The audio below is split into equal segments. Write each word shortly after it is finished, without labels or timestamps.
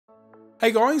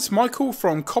Hey guys, Michael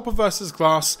from Copper vs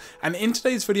Glass, and in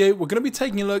today's video we're going to be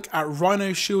taking a look at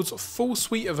RhinoShield's full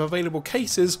suite of available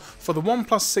cases for the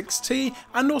OnePlus 6T,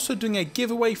 and also doing a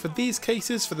giveaway for these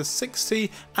cases for the 6T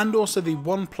and also the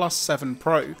OnePlus 7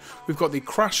 Pro. We've got the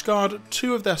crash guard,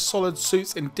 two of their solid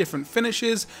suits in different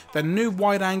finishes, their new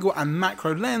wide angle and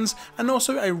macro lens, and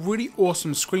also a really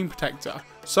awesome screen protector.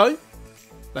 So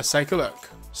let's take a look.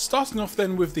 Starting off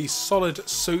then with the solid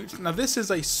suit. Now this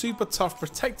is a super tough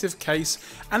protective case,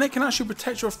 and it can actually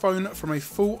protect your phone from a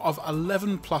full of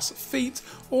 11 plus feet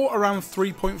or around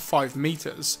 3.5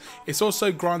 meters. It's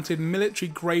also granted military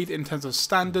grade in terms of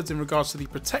standards in regards to the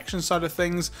protection side of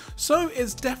things, so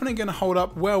it's definitely going to hold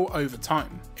up well over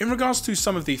time. In regards to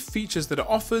some of the features that it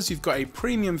offers, you've got a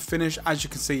premium finish as you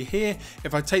can see here.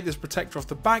 If I take this protector off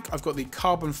the back, I've got the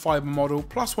carbon fiber model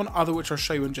plus one other which I'll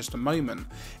show you in just a moment.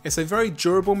 It's a very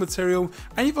durable material,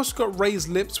 and you've also got raised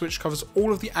lips which covers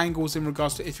all of the angles in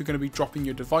regards to if you're going to be dropping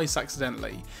your device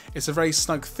accidentally. It's a very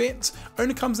snug fit,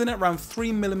 only comes in at around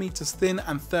 3mm thin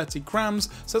and 30 grams,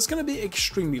 so it's going to be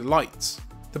extremely light.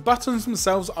 The buttons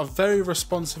themselves are very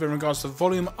responsive in regards to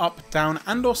volume up, down,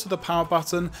 and also the power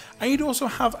button, and you'd also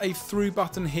have a through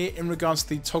button here in regards to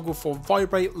the toggle for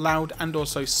vibrate, loud, and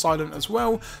also silent as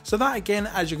well. So that again,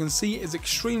 as you can see, is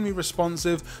extremely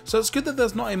responsive, so it's good that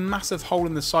there's not a massive hole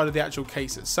in the side of the actual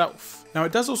case itself. Now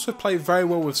it does also play very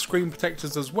well with screen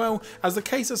protectors as well, as the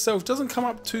case itself doesn't come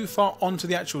up too far onto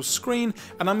the actual screen,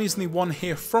 and I'm using the one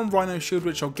here from RhinoShield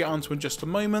which I'll get onto in just a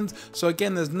moment, so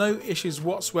again there's no issues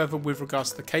whatsoever with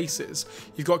regards to the cases.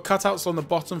 You've got cutouts on the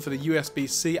bottom for the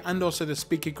USB-C and also the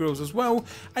speaker grills as well,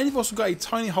 and you've also got a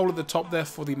tiny hole at the top there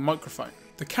for the microphone.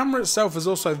 The camera itself is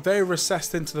also very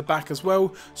recessed into the back as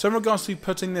well, so in regards to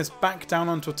putting this back down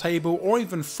onto a table or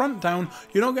even front down,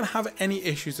 you're not going to have any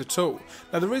issues at all.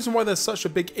 Now the reason why there's such a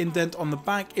big indent on the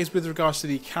back is with regards to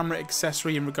the camera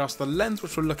accessory in regards to the lens,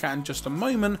 which we'll look at in just a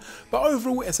moment, but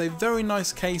overall it's a very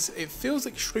nice case. It feels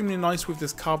extremely nice with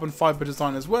this carbon fiber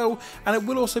design as well, and it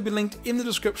will also be linked in the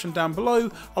description down below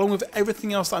along with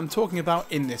everything else that I'm talking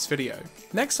about in this video.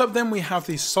 Next up then we have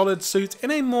the solid suit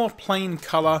in a more plain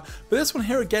colour, but this one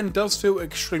here again does feel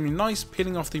extremely nice,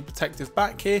 peeling off the protective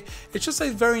back here. It's just a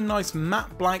very nice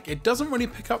matte black. It doesn't really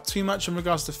pick up too much in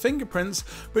regards to fingerprints,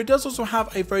 but it does also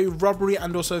have a very rubbery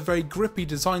and also very grippy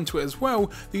design to it as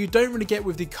well that you don't really get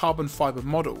with the carbon fiber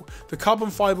model. The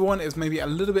carbon fiber one is maybe a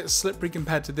little bit slippery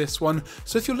compared to this one,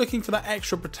 so if you're looking for that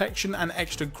extra protection and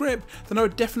extra grip, then I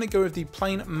would definitely go with the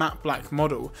plain matte black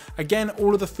model. Again,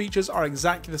 all of the features are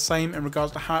exactly the same in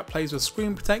regards to how it plays with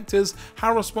screen protectors,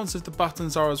 how responsive the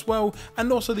buttons are as well,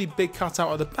 and also the big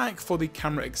cutout at the back for the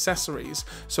camera accessories.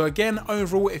 So again,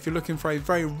 overall, if you're looking for a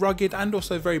very rugged and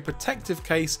also very protective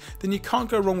case, then you can't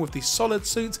go wrong with the solid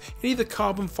suit in either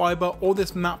carbon fiber or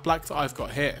this matte black that I've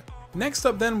got here. Next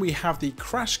up then we have the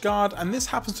crash guard, and this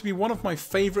happens to be one of my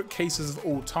favourite cases of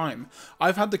all time.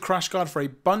 I've had the crash guard for a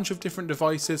bunch of different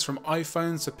devices, from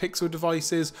iPhones to Pixel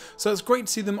devices, so it's great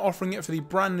to see them offering it for the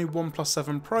brand new OnePlus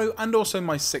 7 Pro and also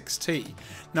my 6T.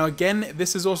 Now again,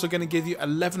 this is also going to give you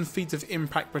 11 feet of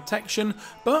impact protection,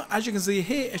 but as you can see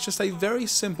here, it's just a very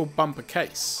simple bumper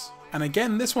case. And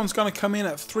again, this one's going to come in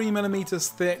at 3mm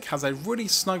thick, has a really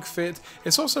snug fit.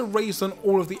 It's also raised on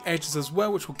all of the edges as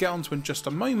well, which we'll get onto in just a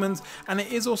moment, and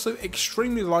it is also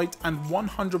extremely light and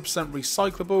 100%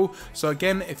 recyclable. So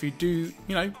again, if you do,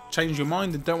 change your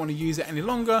mind and don't want to use it any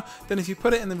longer, then if you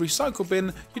put it in the recycle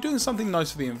bin, you're doing something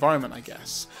nice for the environment, I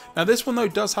guess. Now this one though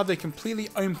does have a completely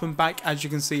open back, as you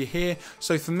can see here.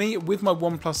 So for me, with my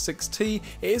OnePlus 6T,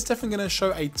 it is definitely going to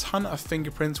show a ton of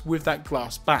fingerprints with that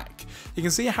glass back. You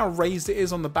can see how raised it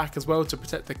is on the back as well to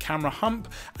protect the camera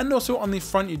hump, and also on the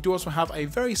front you do also have a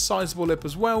very sizable lip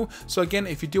as well, so again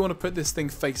if you do want to put this thing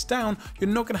face down, you're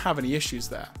not going to have any issues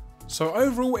there. So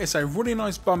overall it's a really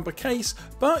nice bumper case,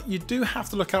 but you do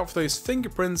have to look out for those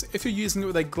fingerprints if you're using it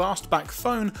with a glassed back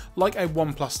phone like a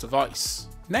OnePlus device.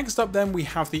 Next up then we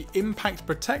have the impact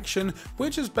protection,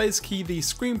 which is basically the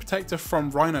screen protector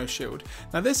from RhinoShield.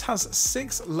 Now this has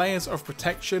 6 layers of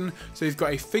protection, so you've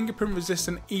got a fingerprint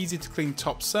resistant easy to clean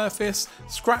top surface,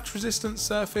 scratch resistant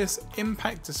surface,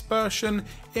 impact dispersion,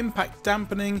 impact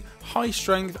dampening, high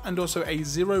strength, and also a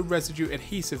zero residue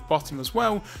adhesive bottom as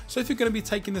well. So if you're going to be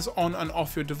taking this on and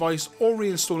off your device or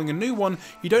reinstalling a new one,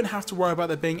 you don't have to worry about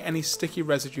there being any sticky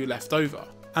residue left over.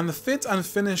 And the fit and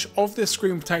finish of this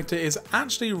screen protector is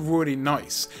actually really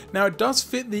nice. Now it does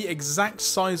fit the exact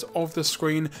size of the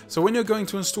screen, so when you're going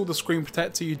to install the screen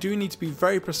protector you do need to be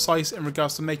very precise in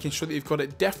regards to making sure that you've got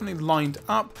it definitely lined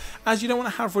up, as you don't want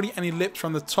to have really any lips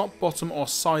from the top, bottom or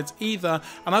sides either.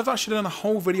 And I've actually done a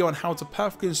whole video on how to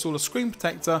perfectly install a screen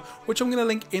protector, which I'm going to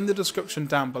link in the description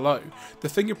down below. The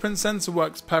fingerprint sensor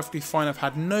works perfectly fine, I've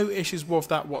had no issues with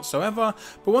that whatsoever,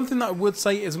 but one thing that I would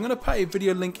say is I'm going to put a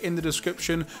video link in the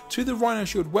description to the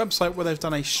RhinoShield website where they've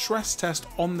done a stress test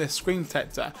on this screen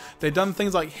protector. They've done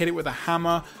things like hit it with a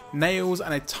hammer, nails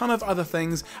and a ton of other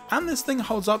things, and this thing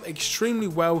holds up extremely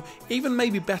well, even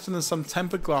maybe better than some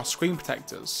tempered glass screen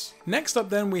protectors. Next up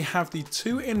then we have the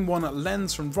 2-in-1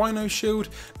 lens from RhinoShield.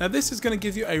 Now this is going to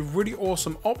give you a really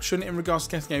awesome option in regards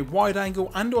to getting a wide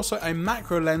angle and also a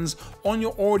macro lens on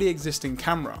your already existing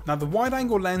camera. Now the wide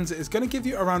angle lens is going to give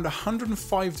you around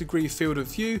 105-degree field of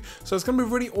view, so it's going to be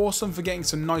really awesome for getting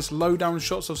some nice low down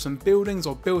shots of some buildings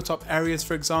or built up areas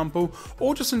for example,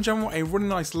 or just in general a really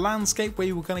nice landscape where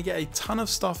you're going to get a ton of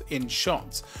stuff in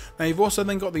shot. Now you've also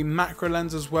then got the macro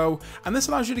lens as well, and this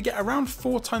allows you to get around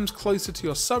 4 times closer to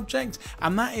your subject,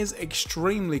 and that is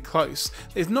extremely close.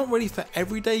 It's not really for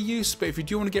everyday use, but if you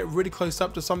do want to get really close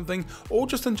up to something or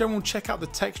just in general check out the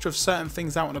texture of certain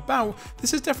things out and about,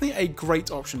 this is definitely a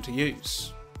great option to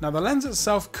use. Now the lens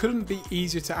itself couldn't be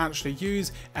easier to actually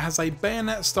use. It has a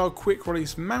bayonet style quick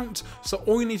release mount, so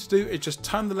all you need to do is just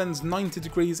turn the lens 90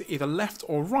 degrees either left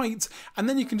or right, and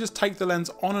then you can just take the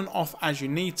lens on and off as you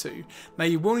need to. Now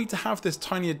you will need to have this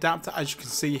tiny adapter as you can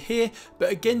see here,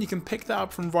 but again you can pick that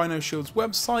up from RhinoShield's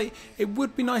website. It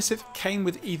would be nice if it came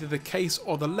with either the case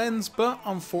or the lens, but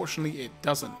unfortunately it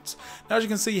doesn't. Now as you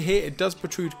can see here, it does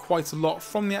protrude quite a lot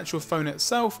from the actual phone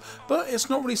itself, but it's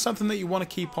not really something that you want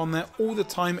to keep on there all the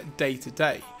time day to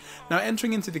day. Now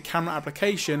entering into the camera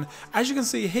application, as you can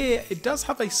see here, it does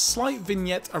have a slight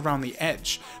vignette around the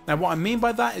edge. Now what I mean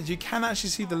by that is you can actually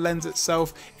see the lens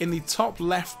itself in the top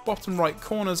left, bottom right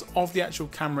corners of the actual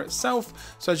camera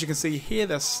itself. So as you can see here,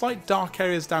 there's slight dark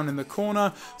areas down in the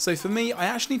corner. So for me, I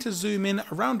actually need to zoom in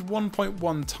around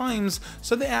 1.1 times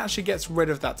so that it actually gets rid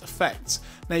of that effect.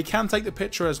 Now you can take the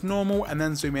picture as normal and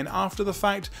then zoom in after the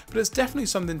fact, but it's definitely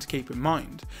something to keep in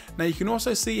mind. Now you can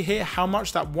also see here how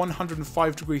much that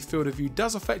 105-degree field of view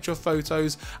does affect your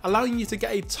photos, allowing you to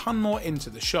get a ton more into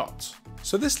the shot.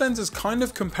 So this lens is kind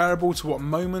of comparable to what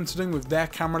Moment are doing with their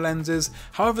camera lenses.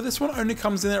 However, this one only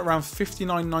comes in at around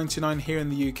 $59.99 here in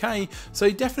the UK, so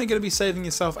you're definitely going to be saving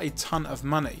yourself a ton of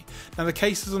money. Now the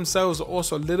cases themselves are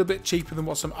also a little bit cheaper than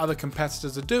what some other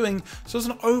competitors are doing, so as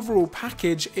an overall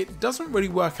package it doesn't really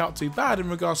work out too bad in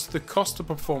regards to the cost to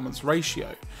performance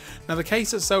ratio. Now the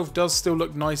case itself does still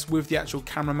look nice with the actual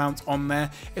camera mount on there.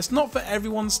 It's not for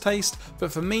everyone's taste,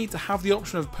 but for me to have the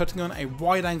option of putting on a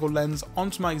wide angle lens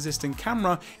onto my existing camera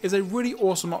is a really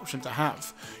awesome option to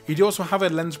have. You do also have a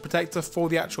lens protector for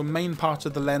the actual main part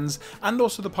of the lens and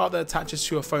also the part that attaches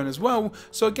to your phone as well,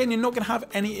 so again you're not going to have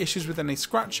any issues with any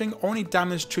scratching or any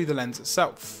damage to the lens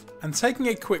itself. And taking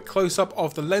a quick close-up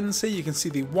of the lens here, you can see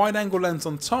the wide-angle lens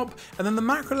on top, and then the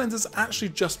macro lens is actually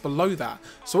just below that.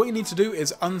 So what you need to do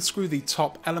is unscrew the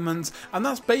top element, and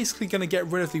that's basically going to get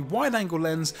rid of the wide-angle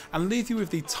lens and leave you with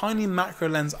the tiny macro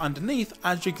lens underneath,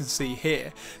 as you can see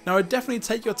here. Now I'd definitely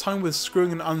take your time with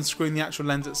screwing and unscrewing the actual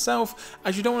lens itself,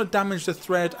 as you don't want to damage the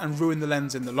thread and ruin the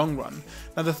lens in the long run.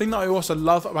 Now the thing that I also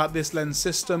love about this lens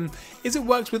system is it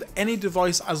works with any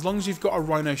device as long as you've got a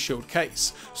RhinoShield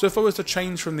case. So if I was to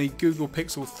change from the Google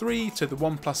Pixel 3 to the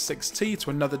OnePlus 6T to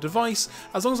another device,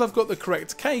 as long as I've got the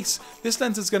correct case, this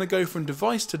lens is going to go from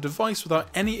device to device without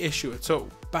any issue at all.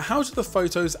 But how do the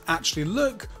photos actually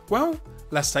look? Well,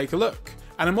 let's take a look.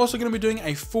 And I'm also going to be doing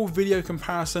a full video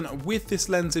comparison with this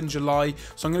lens in July,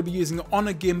 so I'm going to be using it on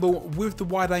a gimbal with the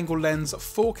wide angle lens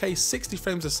 4K 60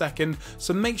 frames a second,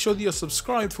 so make sure that you're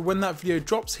subscribed for when that video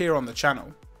drops here on the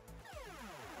channel.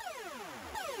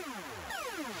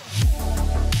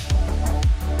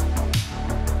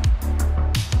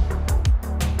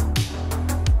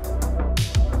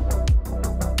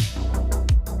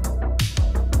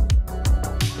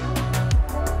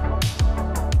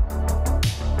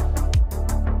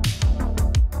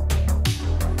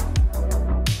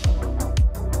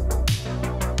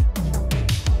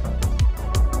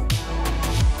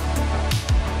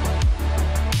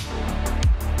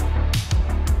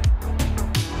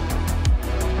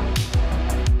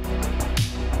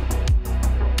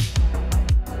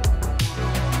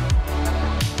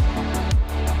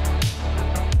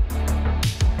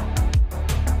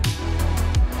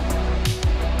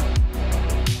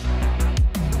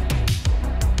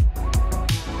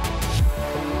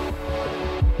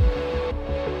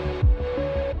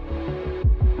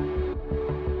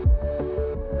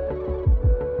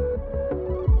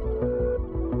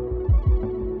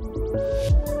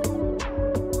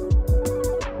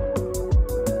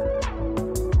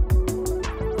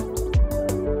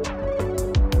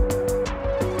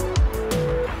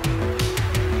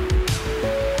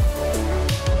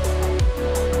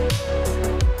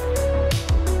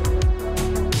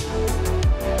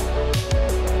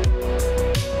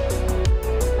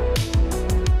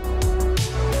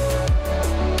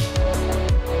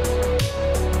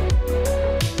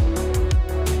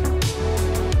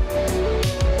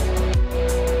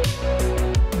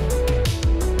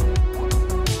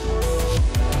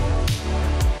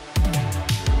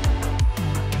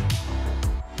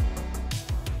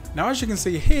 as you can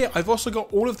see here, I've also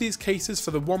got all of these cases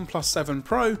for the OnePlus 7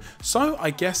 Pro, so I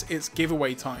guess it's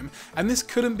giveaway time. And this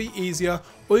couldn't be easier.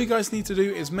 All you guys need to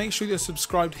do is make sure you're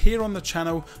subscribed here on the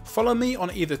channel, follow me on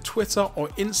either Twitter or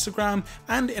Instagram,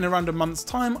 and in around a month's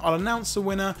time I'll announce the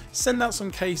winner, send out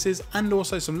some cases and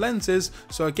also some lenses,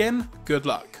 so again, good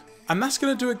luck. And that's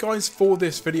going to do it guys for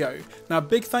this video. Now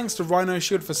big thanks to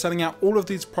RhinoShield for sending out all of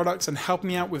these products and helping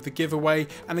me out with the giveaway,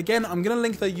 and again I'm going to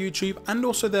link their YouTube and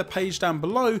also their page down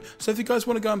below, so if you guys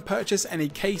want to go and purchase any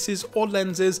cases or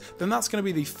lenses, then that's going to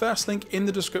be the first link in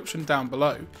the description down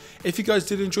below. If you guys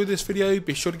did enjoy this video,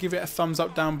 be sure to give it a thumbs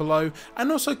up down below, and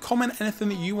also comment anything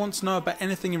that you want to know about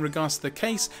anything in regards to the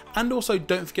case, and also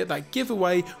don't forget that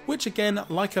giveaway, which again,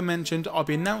 like I mentioned, I'll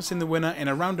be announcing the winner in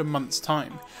around a month's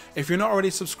time. If you're not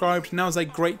already subscribed, now's a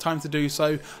great time to do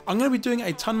so. I'm going to be doing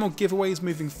a ton more giveaways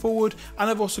moving forward, and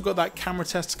I've also got that camera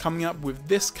test coming up with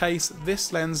this case,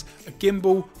 this lens, a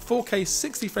gimbal, 4K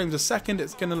 60 frames a second.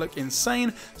 It's going to look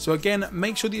insane. So again,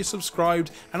 make sure that you're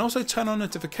subscribed and also turn on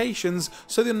notifications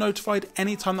so that you're notified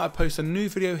anytime that I post a new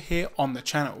video here on the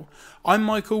channel. I'm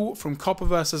Michael from Copper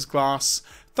vs Glass.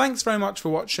 Thanks very much for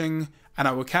watching, and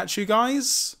I will catch you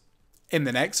guys in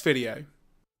the next video.